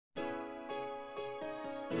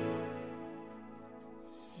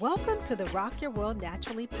Welcome to the Rock Your World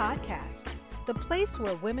Naturally podcast, the place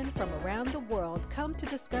where women from around the world come to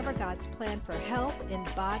discover God's plan for health in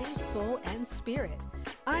body, soul, and spirit.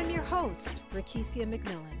 I'm your host, Rakesia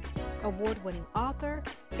McMillan, award-winning author,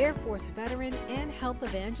 Air Force veteran, and health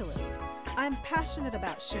evangelist. I'm passionate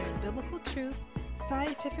about sharing biblical truth,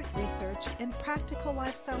 scientific research, and practical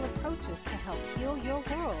lifestyle approaches to help heal your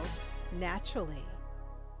world naturally.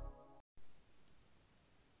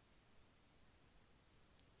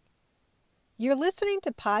 You're listening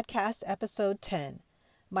to podcast episode 10,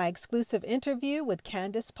 my exclusive interview with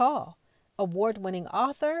Candace Paul, award-winning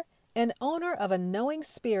author and owner of A Knowing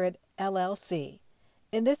Spirit, LLC.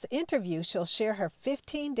 In this interview, she'll share her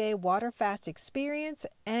 15-day water fast experience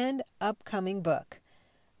and upcoming book.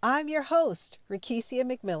 I'm your host, Rakesia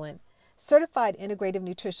McMillan, certified integrative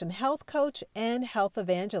nutrition health coach and health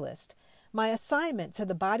evangelist. My assignment to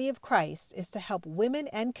the body of Christ is to help women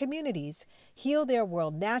and communities heal their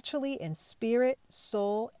world naturally in spirit,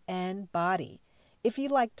 soul, and body. If you'd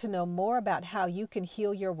like to know more about how you can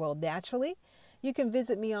heal your world naturally, you can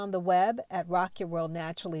visit me on the web at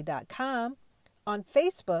rockyourworldnaturally.com, on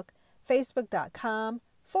Facebook,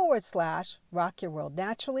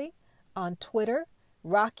 facebook.com/rockyourworldnaturally, on Twitter,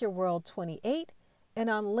 rockyourworld28, and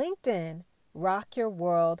on LinkedIn, Rock Your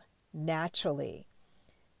World Naturally.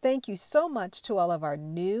 Thank you so much to all of our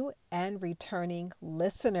new and returning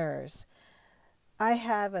listeners. I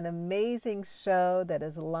have an amazing show that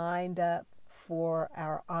is lined up for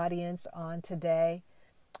our audience on today.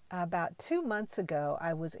 About 2 months ago,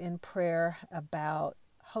 I was in prayer about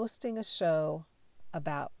hosting a show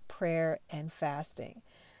about prayer and fasting.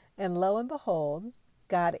 And lo and behold,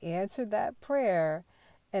 God answered that prayer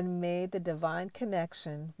and made the divine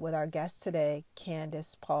connection with our guest today,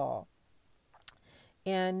 Candace Paul.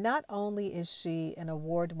 And not only is she an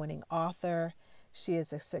award-winning author, she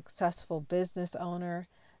is a successful business owner,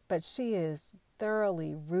 but she is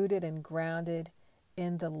thoroughly rooted and grounded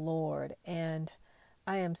in the Lord. And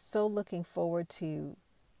I am so looking forward to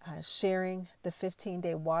sharing the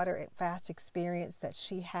 15-day water fast experience that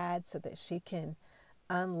she had so that she can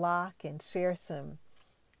unlock and share some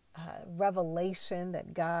revelation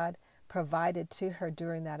that God provided to her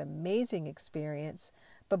during that amazing experience.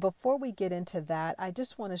 But before we get into that, I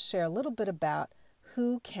just want to share a little bit about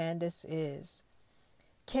who Candace is.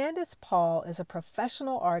 Candace Paul is a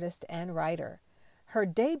professional artist and writer. Her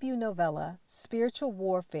debut novella, Spiritual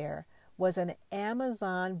Warfare, was an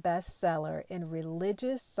Amazon bestseller in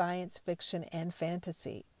religious science fiction and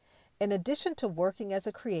fantasy. In addition to working as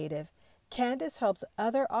a creative, Candace helps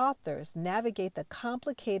other authors navigate the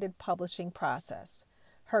complicated publishing process.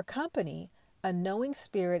 Her company, A Knowing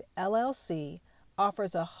Spirit, LLC,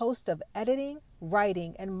 offers a host of editing,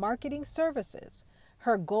 writing, and marketing services.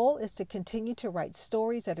 Her goal is to continue to write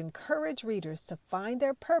stories that encourage readers to find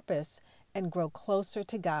their purpose and grow closer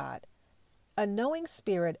to God. A Knowing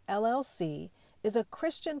Spirit, LLC, is a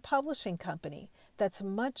Christian publishing company that's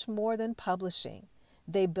much more than publishing.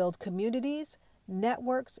 They build communities,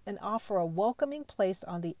 networks, and offer a welcoming place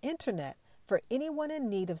on the internet for anyone in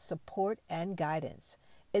need of support and guidance.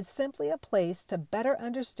 It's simply a place to better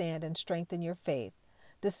understand and strengthen your faith.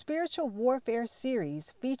 The Spiritual Warfare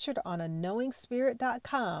series featured on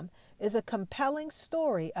aknowingspirit.com is a compelling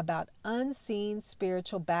story about unseen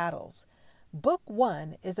spiritual battles. Book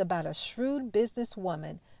 1 is about a shrewd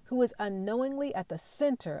businesswoman who is unknowingly at the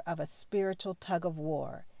center of a spiritual tug of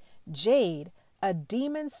war. Jade, a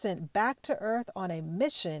demon sent back to earth on a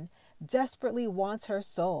mission, desperately wants her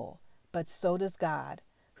soul, but so does God,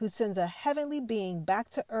 who sends a heavenly being back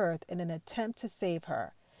to earth in an attempt to save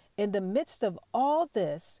her. In the midst of all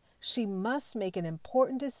this, she must make an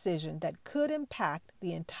important decision that could impact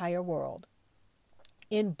the entire world.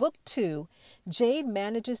 In Book 2, Jade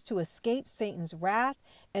manages to escape Satan's wrath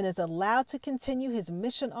and is allowed to continue his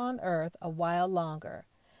mission on earth a while longer.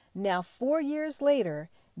 Now, 4 years later,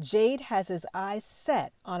 Jade has his eyes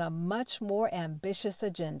set on a much more ambitious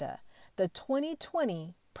agenda, the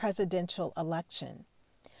 2020 presidential election.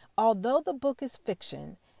 Although the book is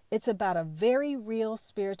fiction, it's about a very real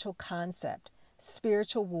spiritual concept,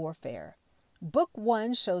 spiritual warfare. Book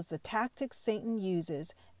 1 shows the tactics Satan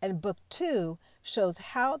uses, and Book 2 shows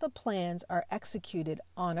how the plans are executed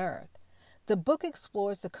on earth. The book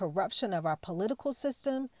explores the corruption of our political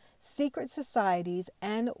system, secret societies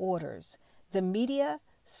and orders, the media,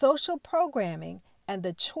 social programming, and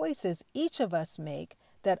the choices each of us make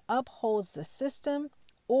that upholds the system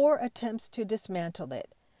or attempts to dismantle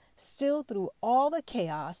it. Still, through all the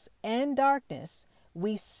chaos and darkness,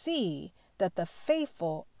 we see that the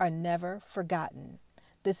faithful are never forgotten.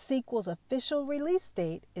 The sequel's official release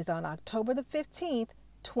date is on October the 15th,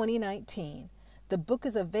 2019. The book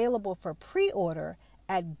is available for pre-order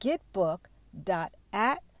at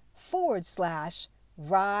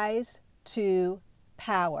getbook.at/rise to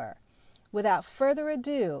power. Without further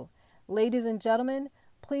ado, ladies and gentlemen,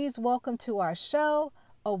 please welcome to our show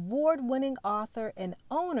award-winning author and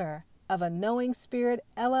owner of A Knowing Spirit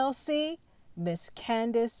LLC, Miss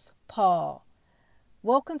Candace Paul.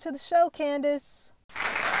 Welcome to the show, Candace.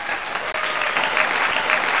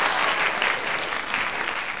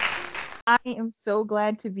 I am so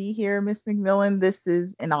glad to be here, Miss McMillan. This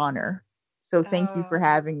is an honor. So thank you for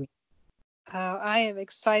having me. I am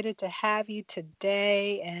excited to have you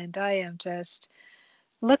today, and I am just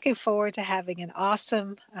looking forward to having an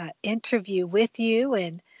awesome interview with you.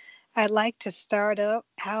 And I'd like to start out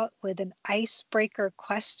with an icebreaker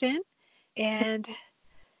question. And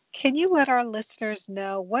can you let our listeners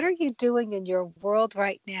know, what are you doing in your world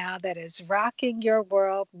right now that is rocking your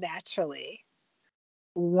world naturally?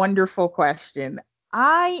 Wonderful question.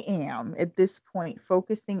 I am at this point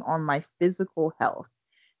focusing on my physical health.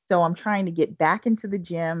 So I'm trying to get back into the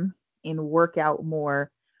gym and work out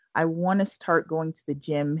more. I want to start going to the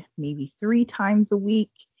gym maybe 3 times a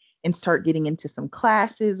week and start getting into some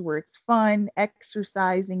classes where it's fun,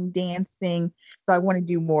 exercising, dancing. So I want to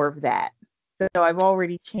do more of that. So I've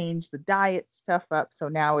already changed the diet stuff up. So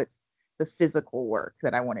now it's the physical work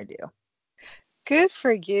that I want to do. Good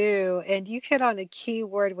for you. And you hit on a key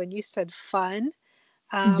word when you said fun.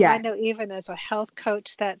 I Yes. know even as a health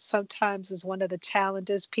coach, that sometimes is one of the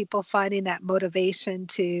challenges, people finding that motivation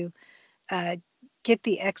to uh, get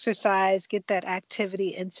the exercise, get that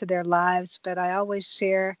activity into their lives. But I always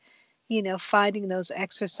share, finding those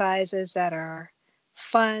exercises that are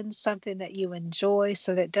fun, something that you enjoy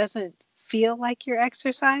so that it doesn't feel like you're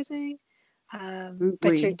exercising, but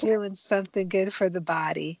you're Absolutely. doing something good for the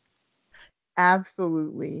body.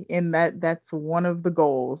 Absolutely. And that's one of the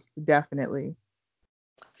goals, definitely.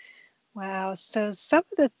 Wow. So some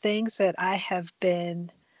of the things that I have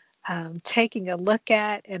been taking a look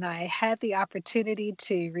at, and I had the opportunity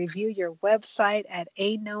to review your website at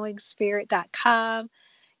aknowingspirit.com.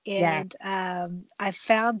 Yeah. And I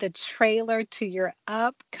found the trailer to your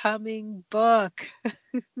upcoming book.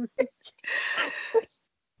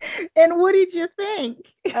 And what did you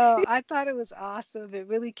think? Oh, I thought it was awesome. It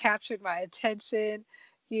really captured my attention.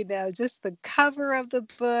 Just the cover of the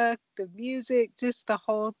book, the music, just the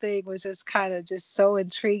whole thing was just kind of just so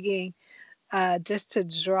intriguing, just to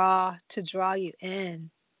draw you in.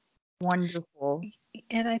 Wonderful.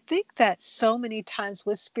 And I think that so many times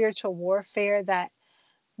with spiritual warfare that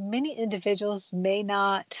many individuals may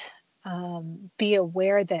not be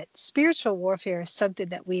aware that spiritual warfare is something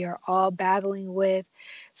that we are all battling with,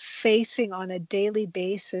 facing on a daily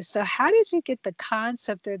basis. So, how did you get the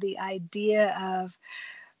concept or the idea of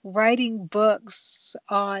writing books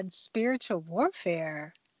on spiritual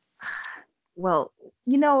warfare? Well,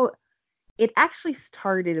 you know, it actually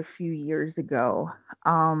started a few years ago.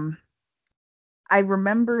 Um, I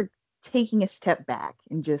remember taking a step back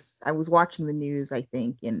and I was watching the news, I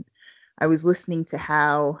think, and I was listening to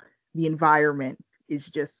how the environment is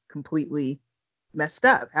just completely messed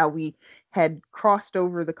up, how we had crossed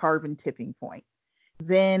over the carbon tipping point.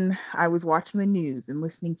 Then I was watching the news and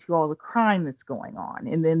listening to all the crime that's going on,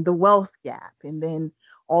 and then the wealth gap, and then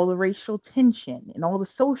all the racial tension and all the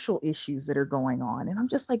social issues that are going on. And I'm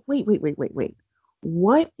just like, wait, wait, wait, wait, wait.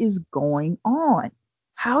 What is going on?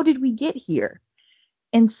 How did we get here?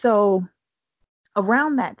 And so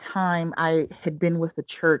around that time, I had been with a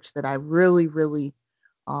church that I really, really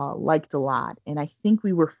liked a lot. And I think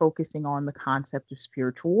we were focusing on the concept of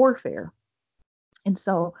spiritual warfare. And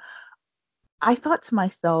so I thought to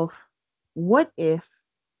myself, what if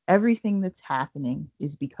everything that's happening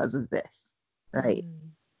is because of this? Right.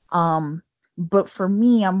 Mm. Um, but for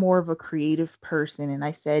me, I'm more of a creative person. And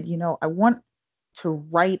I said, I want to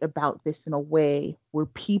write about this in a way where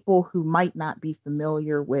people who might not be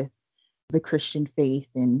familiar with the Christian faith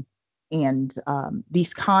and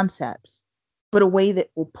these concepts, but a way that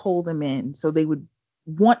will pull them in so they would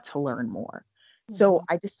want to learn more. So Mhm.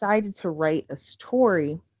 I decided to write a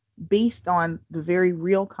story based on the very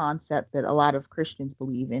real concept that a lot of Christians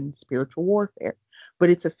believe in, spiritual warfare. But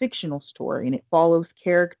it's a fictional story and it follows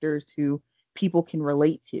characters who people can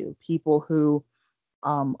relate to, people who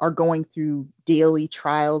are going through daily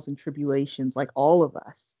trials and tribulations like all of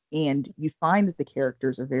us. And you find that the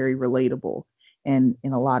characters are very relatable and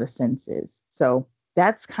in a lot of senses. So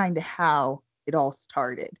that's kind of how it all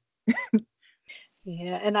started.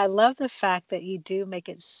 Yeah, and I love the fact that you do make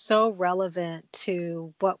it so relevant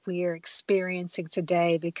to what we are experiencing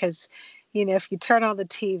today because If you turn on the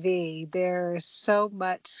TV, there's so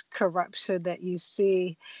much corruption that you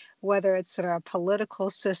see, whether it's in our political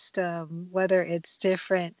system, whether it's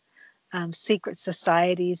different secret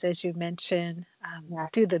societies, as you mentioned, Yeah,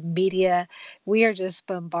 through the media. We are just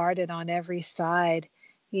bombarded on every side,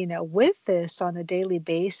 with this on a daily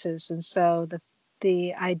basis. And so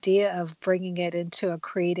the idea of bringing it into a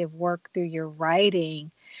creative work through your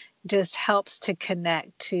writing just helps to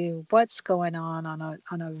connect to what's going on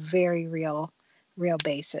a very real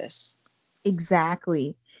basis.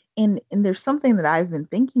 exactly. And there's something that I've been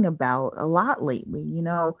thinking about a lot lately.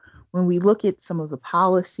 When we look at some of the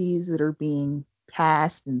policies that are being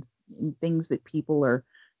passed and things that people are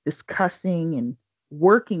discussing and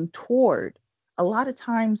working toward, a lot of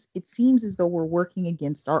times it seems as though we're working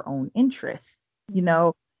against our own interests, you Mhm.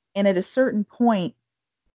 know, and at a certain point,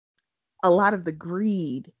 a lot of the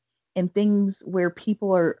greed and things where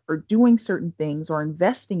people are doing certain things or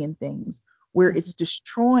investing in things where Mhm. it's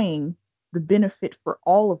destroying the benefit for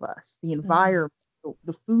all of us, the Mhm. environment,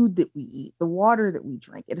 the food that we eat, the water that we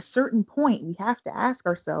drink. At a certain point, we have to ask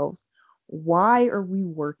ourselves, why are we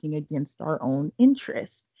working against our own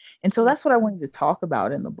interests? And so Yeah. that's what I wanted to talk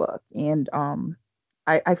about in the book. And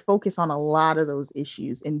I focus on a lot of those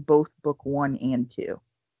issues in both book one and two.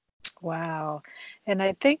 Wow. And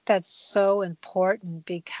I think that's so important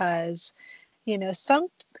because, some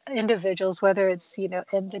individuals, whether it's, in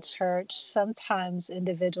the church, sometimes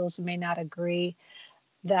individuals may not agree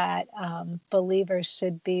that believers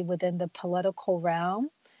should be within the political realm.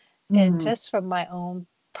 And Mm, just from my own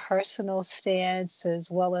personal stance, as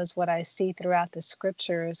well as what I see throughout the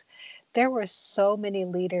scriptures, there were so many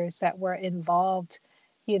leaders that were involved,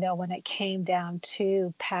 when it came down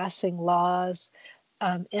to passing laws,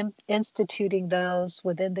 instituting those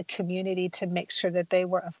within the community to make sure that they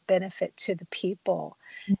were of benefit to the people.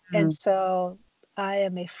 And mm, so I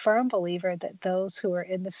am a firm believer that those who are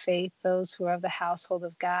in the faith, those who are of the household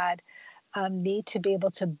of God, need to be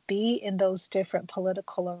able to be in those different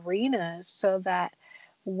political arenas so that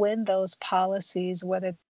when those policies,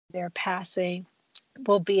 whether they're passing,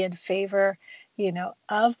 will be in favor,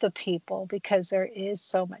 of the people because there is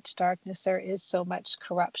so much darkness, there is so much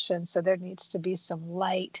corruption. So there needs to be some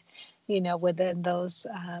light, within those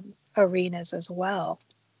arenas as well.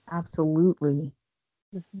 absolutely.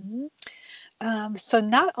 Mhm. So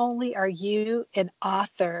not only are you an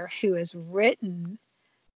author who has written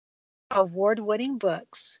award-winning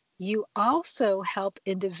books, you also help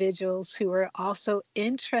individuals who are also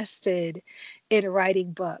interested in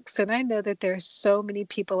writing books. And I know that there's so many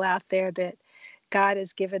people out there that God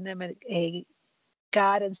has given them a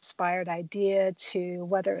God inspired idea to,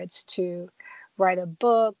 whether it's to write a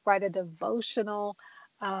book, write a devotional.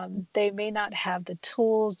 They may not have the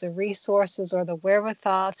tools, the resources, or the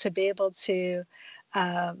wherewithal to be able to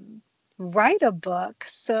um, write a book.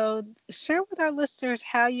 So, share with our listeners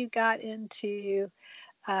how you got into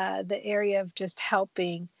the area of just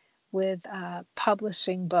helping with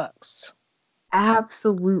publishing books.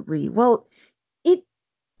 Absolutely. Well, it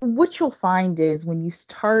what you'll find is when you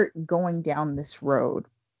start going down this road,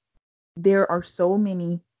 there are so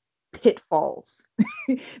many pitfalls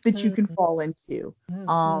that you can Mhm. fall into.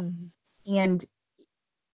 Um, Mhm. and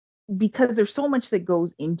because there's so much that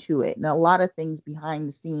goes into it and a lot of things behind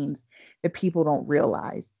the scenes that people don't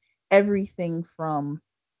realize. Everything from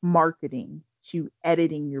marketing to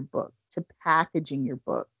editing your book to packaging your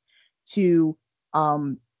book to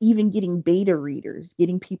even getting beta readers,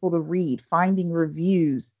 getting people to read, finding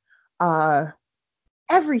reviews, uh,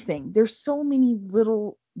 everything. There's so many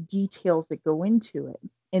little details that go into it.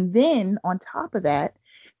 And then on top of that,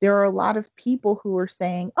 there are a lot of people who are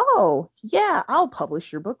saying, "Oh, yeah, I'll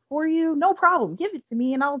publish your book for you. No problem. Give it to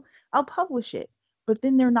me and I'll publish it." But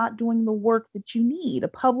then they're not doing the work that you need. A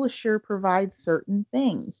publisher provides certain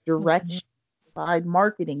things, Mhm. direction, provide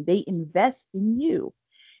marketing. They invest in you.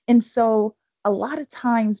 And so a lot of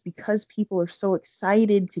times, because people are so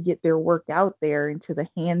excited to get their work out there into the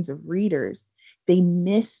hands of readers, they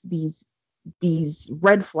miss these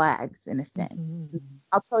red flags in a sense. Mhm.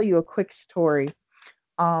 I'll tell you a quick story.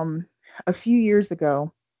 Um, a few years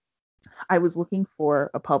ago, I was looking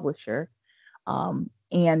for a publisher,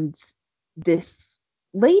 and this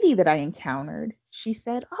lady that I encountered, she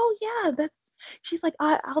said, "Oh yeah, that's." She's like,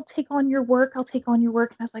 I'll take on your work. I'll take on your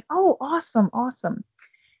work." And I was like, "Oh, awesome, awesome."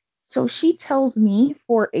 So she tells me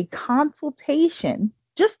for a consultation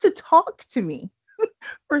just to talk to me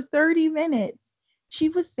for 30 minutes. She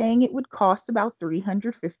was saying it would cost about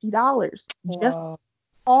 $350 just Wow.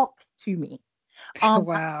 talk to me.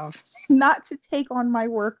 Wow. Not to take on my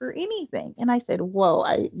work or anything. And I said, whoa,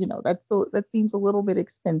 that seems a little bit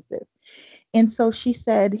expensive. And so she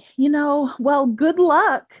said, well, good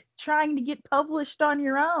luck trying to get published on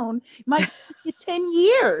your own. It might take you 10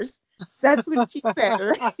 years. That's what she said.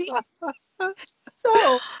 Right?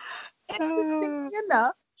 So interestingly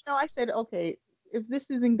enough, I said, okay, if this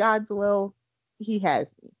is in God's will, he has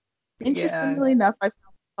me. Yes. Interestingly enough, I found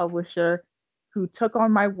a publisher who took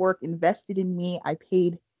on my work, invested in me. I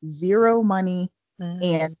paid zero money,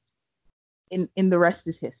 Mm. and in the rest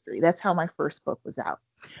is history. That's how my first book was out.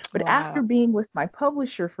 But after Wow. being with my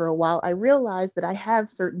publisher for a while, I realized that I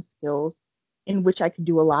have certain skills in which I could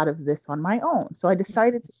do a lot of this on my own. So I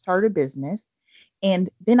decided to start a business. And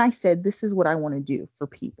then I said, this is what I want to do for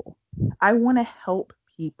people. I want to help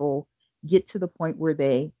people get to the point where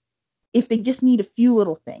if they just need a few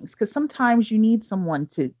little things, because sometimes you need someone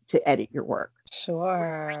to edit your work,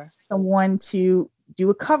 Sure. someone to do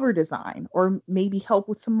a cover design, or maybe help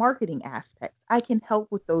with some marketing aspects. I can help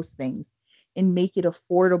with those things and make it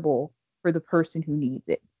affordable for the person who needs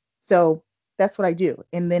it. So that's what I do.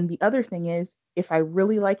 And then the other thing is, if I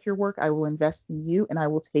really like your work, I will invest in you and I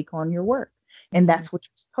will take on your work. And Mm. that's what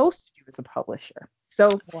you're supposed to do as a publisher.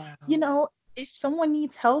 So, Wow. if someone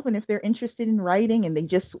needs help and if they're interested in writing and they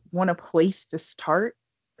just want a place to start,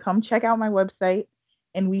 come check out my website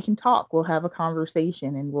and we can talk. We'll have a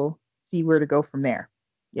conversation and we'll see where to go from there.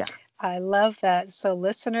 Yeah. I love that. So,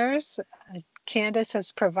 listeners, Candace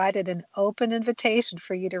has provided an open invitation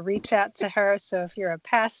for you to reach out to her. So, if you're a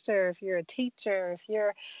pastor, if you're a teacher, if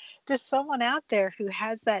you're just someone out there who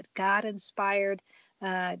has that God inspired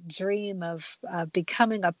dream of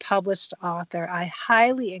becoming a published author, I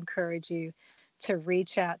highly encourage you to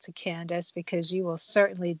reach out to Candace because you will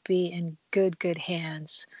certainly be in good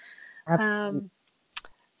hands. Absolutely. Um,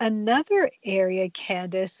 Another area,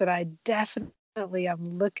 Candace, that I definitely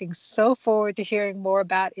am looking so forward to hearing more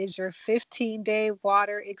about is your 15-day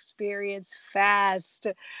water experience fast.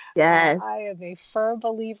 Yes. I am a firm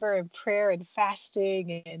believer in prayer and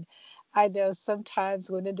fasting, and I know sometimes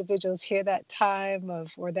when individuals hear that time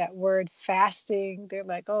of or that word fasting, they're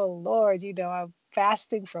like, "Oh Lord, I'm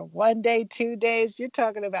fasting for 1 day, 2 days. You're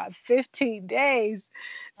talking about 15 days."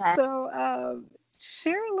 So,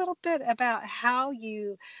 share a little bit about how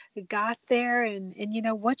you got there and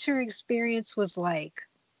what your experience was like.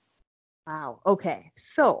 Wow. Okay.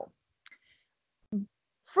 So,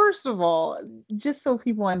 first of all, just so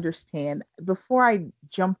people understand, before I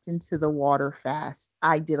jumped into the water fast,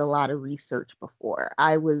 I did a lot of research before.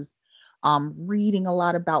 I was reading a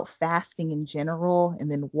lot about fasting in general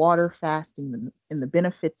and then water fasting and the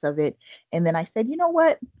benefits of it. And then I said, you know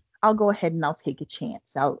what? I'll go ahead and I'll take a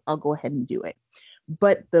chance. I'll go ahead and do it.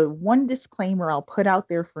 But the one disclaimer I'll put out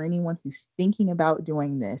there for anyone who's thinking about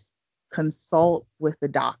doing this: consult with the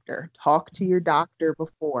doctor. Talk to your doctor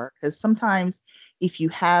before, because sometimes if you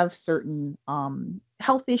have certain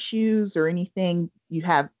health issues or anything, you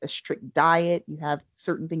have a strict diet, you have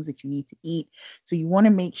certain things that you need to eat. So you want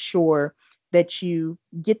to make sure that you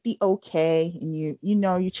get the okay and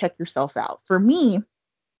you check yourself out. For me,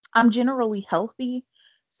 I'm generally healthy.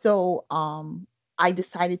 So I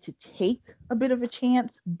decided to take a bit of a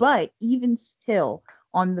chance. But even still,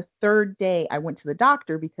 on the third day, I went to the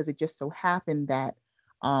doctor because it just so happened that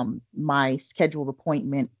my scheduled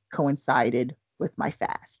appointment coincided with my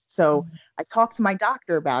fast. So I talked to my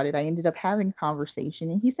doctor about it. I ended up having a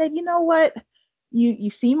conversation, and he said, you know what? You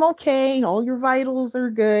seem okay. All your vitals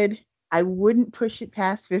are good. I wouldn't push it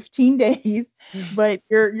past 15 days, but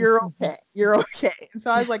you're okay. You're okay. And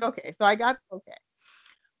so I was like, okay. So I got okay.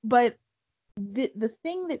 But the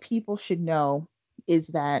thing that people should know is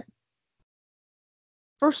that,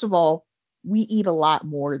 first of all, we eat a lot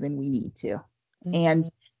more than we need to. And Mhm.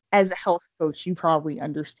 as a health coach, you probably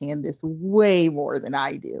understand this way more than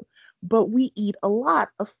I do. But we eat a lot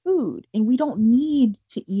of food and we don't need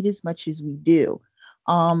to eat as much as we do.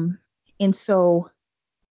 Um, and so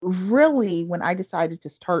really, when I decided to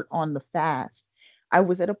start on the fast, I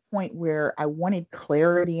was at a point where I wanted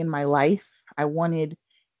clarity in my life. I wanted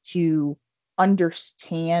to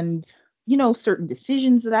understand, certain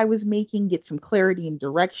decisions that I was making, get some clarity and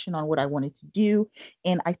direction on what I wanted to do.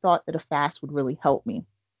 And I thought that a fast would really help me.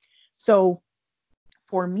 So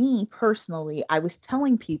for me personally, I was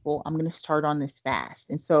telling people I'm going to start on this fast.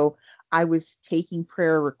 And so I was taking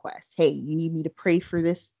prayer requests. Hey, you need me to pray for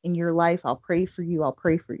this in your life? I'll pray for you. I'll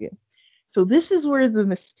pray for you. So this is where the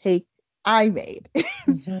mistake I made.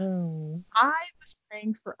 Mhm. I was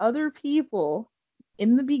praying for other people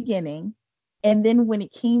in the beginning. And then when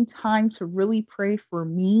it came time to really pray for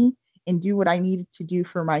me and do what I needed to do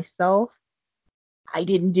for myself, I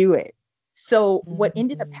didn't do it. So what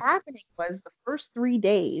ended up Mhm. happening was the first 3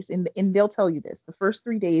 days, and they'll tell you this, the first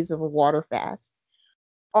 3 days of a water fast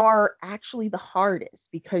are actually the hardest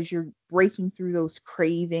because you're breaking through those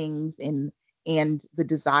cravings and the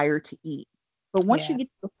desire to eat. But once you Yeah. get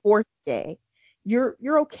to the fourth day,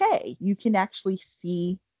 you're okay. You can actually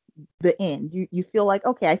see the end. You feel like,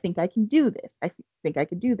 okay, I think I can do this. Think I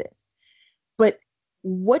can do this. But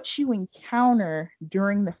what you encounter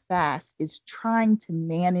during the fast is trying to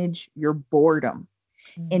manage your boredom.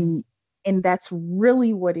 Mhm. And that's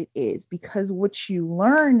really what it is, because what you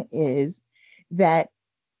learn is that,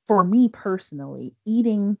 for me personally,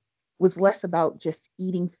 eating was less about just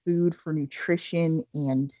eating food for nutrition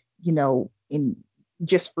and, in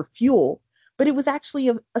just for fuel, but it was actually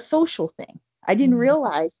a social thing. I didn't Mhm.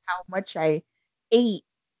 realize how much I ate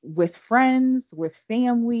with friends, with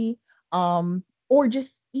family, or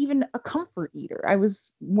just even a comfort eater. I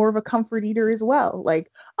was more of a comfort eater as well.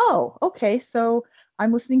 Like, oh, okay, so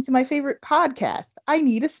I'm listening to my favorite podcast. I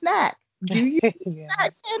need a snack. Do you need a Yeah.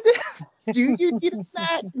 snack, Candace? Do you need a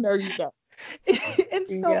snack? No, you don't. And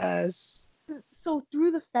Yes. so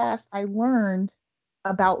through the fast, I learned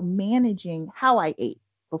about managing how I ate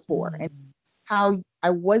before, and Mhm. how I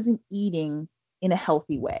wasn't eating in a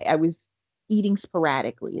healthy way. I was eating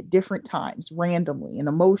sporadically at different times, randomly, an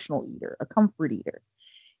emotional eater, a comfort eater.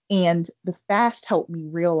 And the fast helped me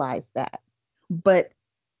realize that. But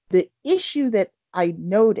the issue that I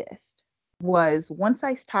noticed was, once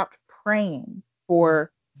I stopped praying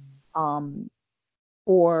um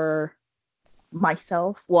for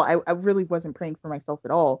myself. Well, I really wasn't praying for myself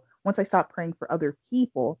at all. Once I stopped praying for other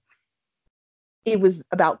people, it was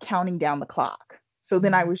about counting down the clock. So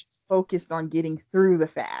then I Mhm. was just focused on getting through the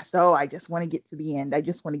fast. Oh, I just want to get to the end. I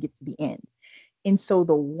just want to get to the end. And so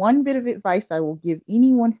the one bit of advice I will give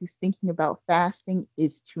anyone who's thinking about fasting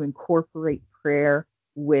is to incorporate prayer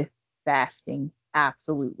with fasting.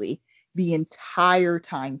 Absolutely. The entire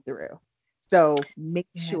time through. So make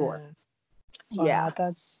sure. Yeah. Yeah. Wow,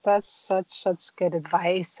 that's such good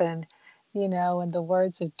advice. And in the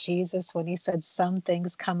words of Jesus, when he said some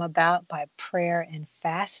things come about by prayer and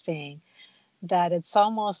fasting, that it's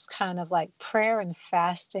almost kind of like prayer and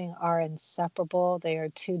fasting are inseparable. They are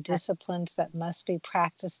two disciplines that must be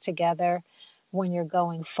practiced together when you're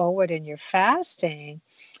going forward in your fasting,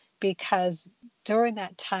 because during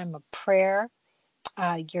that time of prayer,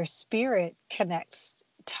 your spirit connects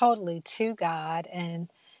totally to God, and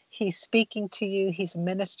He's speaking to you, He's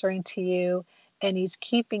ministering to you, and He's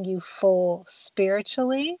keeping you full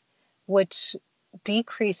spiritually, which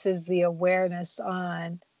decreases the awareness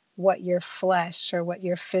on what your flesh or what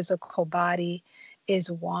your physical body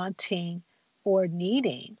is wanting or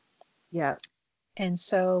needing. Yeah. And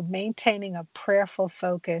so maintaining a prayerful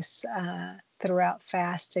focus throughout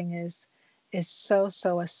fasting is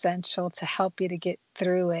so essential to help you to get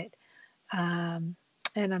through it. um,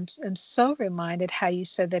 and I'm so reminded how you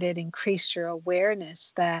said that it increased your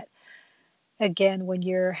awareness that, again, when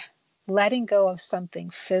you're letting go of something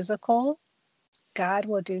physical, God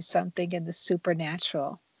will do something in the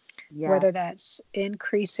supernatural, Yeah. whether that's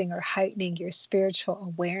increasing or heightening your spiritual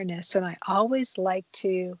awareness. And I always like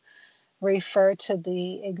to refer to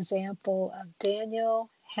the example of Daniel,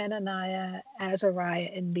 Hananiah, Azariah,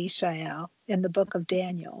 and Mishael in the book of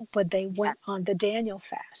Daniel when they Yeah. went on the Daniel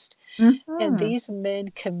fast. And Mm-hmm. these men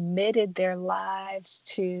committed their lives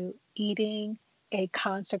to eating a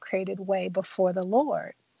consecrated way before the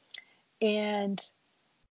Lord. And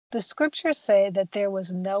the scriptures say that there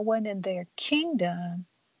was no one in their kingdom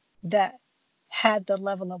that had the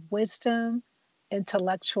level of wisdom,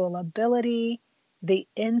 intellectual ability, the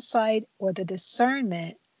insight, or the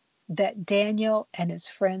discernment that Daniel and his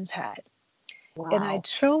friends had. And I Wow.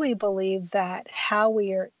 truly believe that how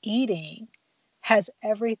we are eating has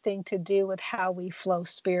everything to do with how we flow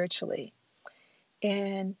spiritually.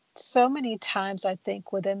 And so many times, I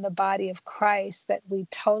think within the body of Christ, that we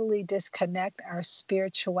totally disconnect our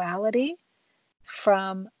spirituality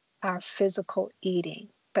from our physical eating.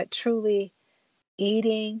 But truly,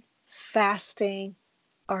 eating, fasting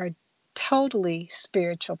are totally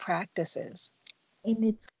spiritual practices. And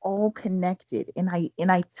it's all connected, and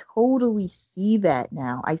I totally see that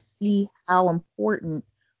now. I see how important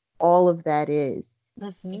all of that is.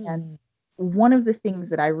 And Mhm. one of the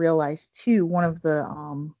things that I realized too, one of the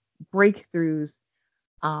breakthroughs,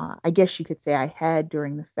 I guess you could say, I had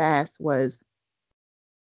during the fast was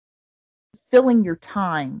filling your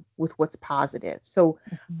time with what's positive. So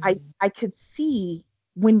Mhm. I could see,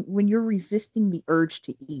 when you're resisting the urge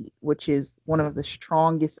to eat, which is one of the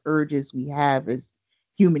strongest urges we have as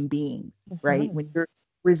human beings, right? When Mhm. you're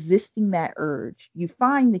resisting that urge, you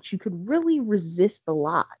find that you could really resist a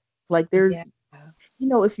lot Like Yeah. there's,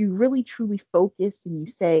 if you really truly focus and you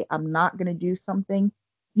say, I'm not going to do something,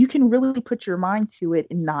 you can really put your mind to it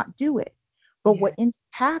and not do it. But what Yeah. ends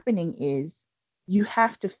up happening is you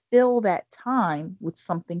have to fill that time with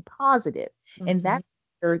something positive. And Hmm. that's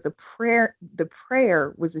where the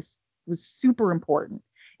prayer was super important.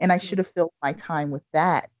 And I should have filled my time with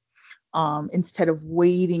that, instead of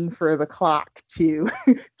waiting for the clock to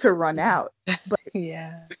to run out. But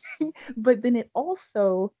Yeah. but then it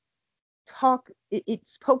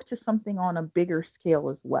spoke to something on a bigger scale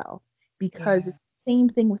as well, because Yeah. it's the same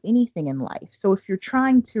thing with anything in life. So if you're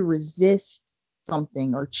trying to resist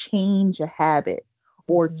something or change a habit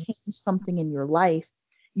or Hmm. change something in your life,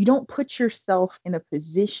 you don't put yourself in a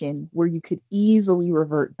position where you could easily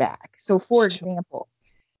revert back. So for Sure. example,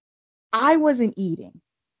 I wasn't eating,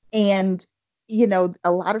 and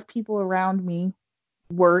a lot of people around me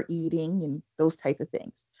were eating and those type of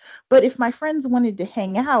things. But if my friends wanted to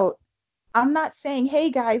hang out, I'm not saying, hey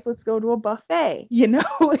guys, let's go to a buffet.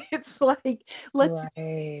 It's like, let's do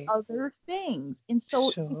Right. other things. And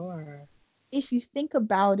so Sure. if you think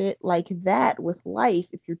about it like that with life,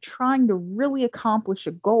 if you're trying to really accomplish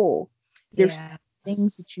a goal, there's Yeah.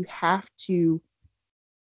 things that you have to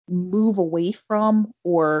move away from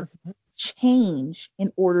or Mhm. change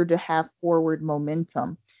in order to have forward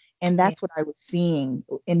momentum. And Yeah. that's what I was seeing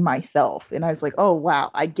in myself. And I was like, oh,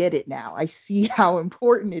 wow, I get it now. I see how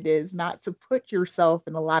important it is not to put yourself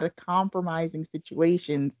in a lot of compromising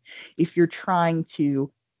situations if you're trying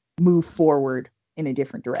to move forward in a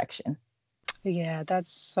different direction. Yeah.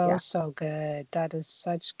 That's so, Yeah. so good. That is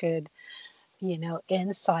such good,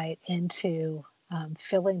 insight into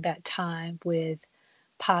filling that time with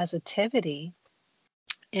positivity.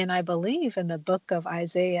 And I believe in the book of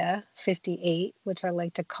Isaiah 58, which I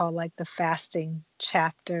like to call like the fasting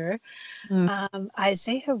chapter, Mm.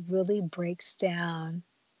 Isaiah really breaks down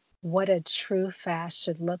what a true fast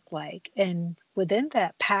should look like. And within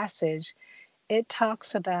that passage, it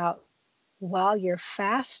talks about while you're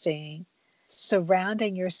fasting,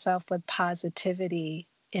 surrounding yourself with positivity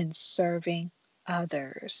in serving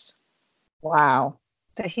others. Wow.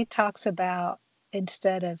 So he talks about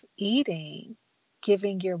instead of eating,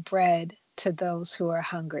 giving your bread to those who are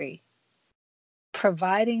hungry,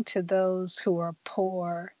 providing to those who are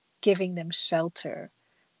poor, giving them shelter,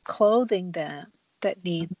 clothing them that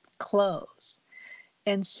need clothes.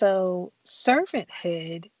 And so,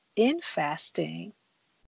 servanthood in fasting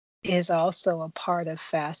is also a part of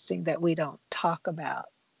fasting that we don't talk about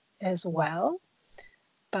as Wow. well,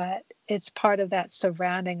 but it's part of that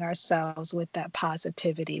surrounding ourselves with that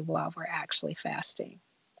positivity while we're actually fasting.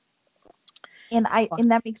 And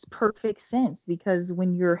that makes perfect sense, because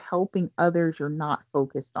when you're helping others, you're not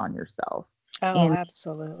focused on yourself. Oh, And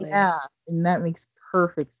absolutely. yeah, and that makes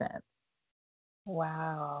perfect sense.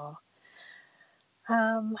 Wow.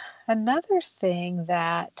 Um, Another thing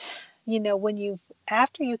that, when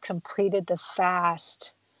after you completed the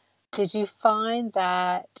fast, did you find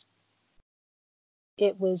that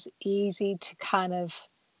it was easy to kind of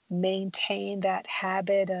maintain that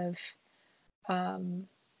habit of um,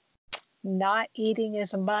 not eating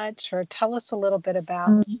as much? Or tell us a little bit about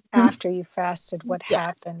Mhm. after you fasted, what Yeah.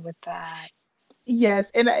 happened with that?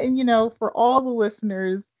 Yes. And for all the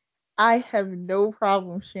listeners, I have no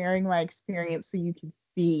problem sharing my experience so you can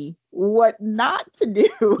see what not to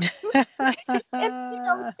do.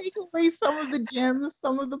 And take away some of the gems,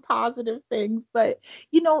 some of the positive things. But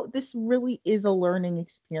this really is a learning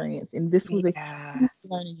experience, and this was a Yeah. huge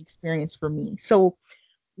learning experience for me. So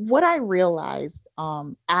what I realized,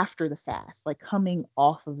 after the fast, like coming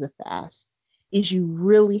off of the fast, is you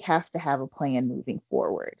really have to have a plan moving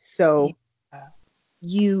forward. Yeah. So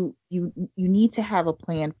you need to have a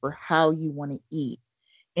plan for how you want to eat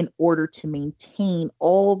in order to maintain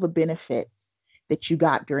all the benefits that you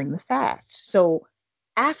got during the fast. So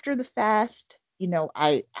after the fast,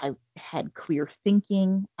 I had clear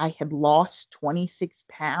thinking. I had lost 26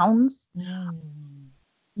 pounds. Mm.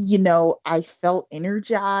 I felt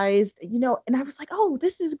energized, and I was like, oh,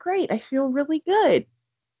 this is great. I feel really good.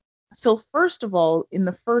 So, first of all, in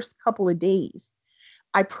the first couple of days,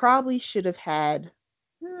 I probably should have had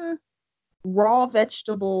raw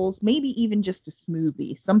vegetables, maybe even just a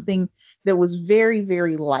smoothie, something that was very,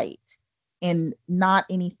 very light and not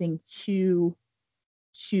anything too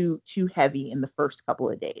heavy in the first couple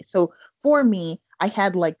of days. So for me, I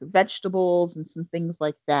had like vegetables and some things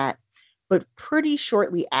like that. But pretty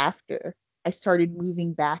shortly after, I started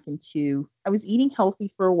moving back into, I was eating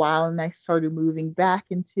healthy for a while, and I started moving back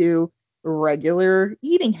into regular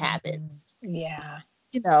eating habits, Mhm. Yeah.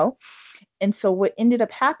 you know? And so what ended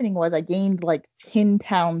up happening was I gained like 10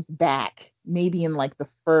 pounds back maybe in like the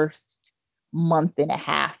first month and a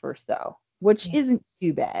half or so, which isn't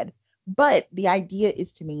too bad. But the idea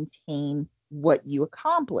is to maintain what you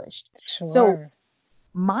accomplished. So Sure.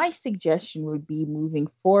 my suggestion would be, moving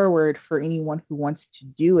forward, for anyone who wants to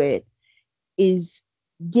do it, is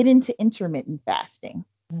get into intermittent fasting.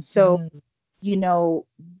 So, Mm-hmm. you know,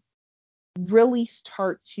 really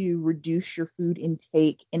start to reduce your food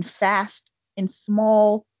intake and fast in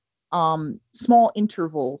small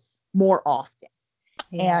intervals more often.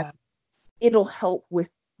 And Yeah. it'll help with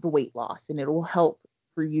the weight loss, and it'll help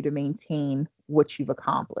for you to maintain what you've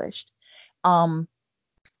accomplished. Um,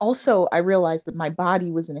 Also, I realized that my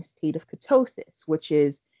body was in a state of ketosis, which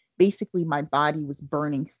is basically my body was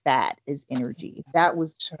burning fat as energy. That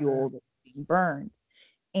was Sure. fuel that was being burned.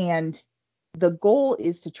 And the goal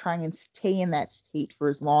is to try and stay in that state for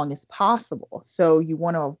as long as possible. So you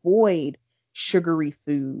want to avoid sugary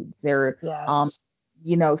foods. There, Yes.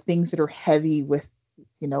 things that are heavy with,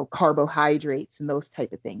 carbohydrates and those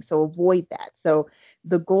type of things. So avoid that. So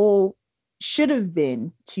the goal should have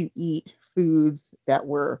been to eat foods that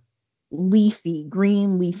were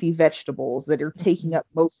green leafy vegetables that are taking Mhm. up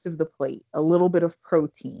most of the plate, a little bit of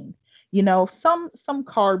protein, some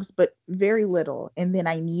carbs, but very little. And then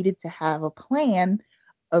I needed to have a plan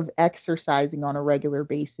of exercising on a regular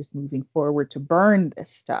basis moving forward to burn this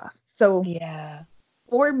stuff. So Yeah.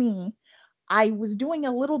 for me, I was doing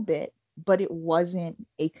a little bit, but it wasn't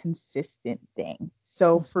a consistent thing.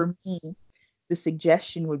 So Mhm. for me, the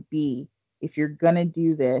suggestion would be, if you're going to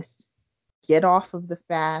do this, get off of the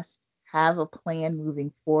fast, have a plan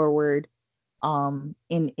moving forward, and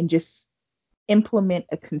just implement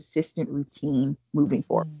a consistent routine moving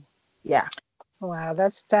forward. Mhm. Yeah, Wow,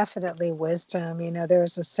 that's definitely wisdom.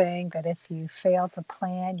 There's a saying that if you fail to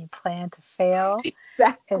plan, you plan to fail.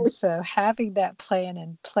 And exactly. so having that plan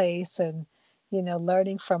in place and,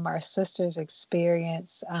 learning from our sister's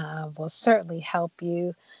experience will certainly help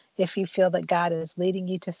you if you feel that God is leading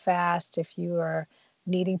you to fast, if you are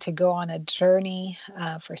needing to go on a journey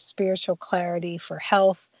for spiritual clarity, for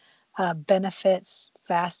health benefits.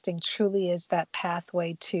 Fasting truly is that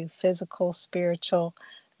pathway to physical, spiritual,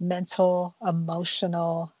 mental,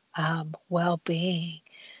 emotional well being.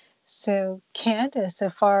 So, Candace,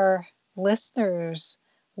 if our listeners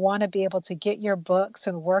want to be able to get your books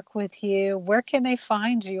and work with you, where can they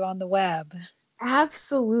find you on the web?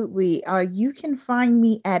 Absolutely. You can find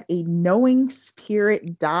me at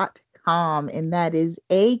aknowingspirit.com, and that is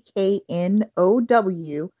AKNOWING.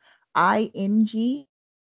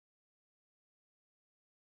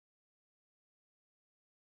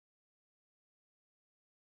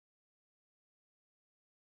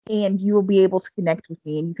 And you will be able to connect with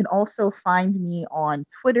me. And you can also find me on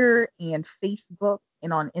Twitter and Facebook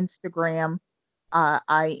and on Instagram.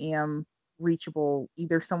 I am reachable.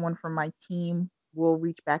 Either someone from my team will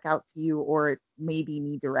reach back out to you, or it may be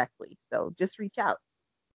me directly. So just reach out.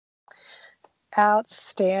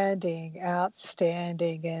 Outstanding,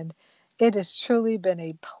 outstanding. And it has truly been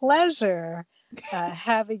a pleasure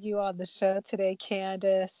having you on the show today,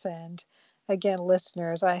 Candace. And again,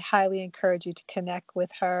 listeners, I highly encourage you to connect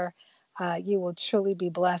with her. You will truly be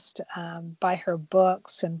blessed by her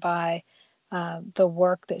books and by the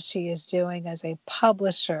work that she is doing as a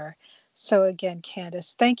publisher. So, again,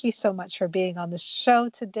 Candace, thank you so much for being on the show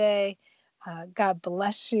today. God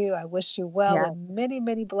bless you. I wish you well Yeah. and many,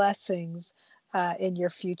 many blessings in your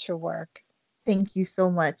future work. Thank you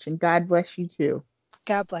so much. And God bless you too.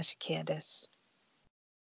 God bless you, Candace.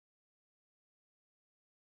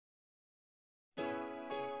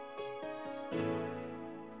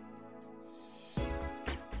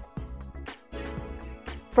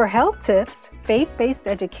 For health tips, faith based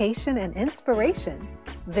education, and inspiration,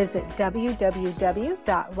 visit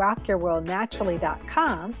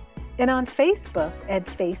www.rockyourworldnaturally.com and on Facebook at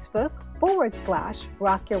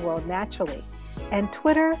Facebook.com/rockyourworldnaturally and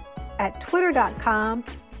Twitter at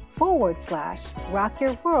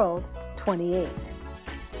twitter.com/rockyourworld28.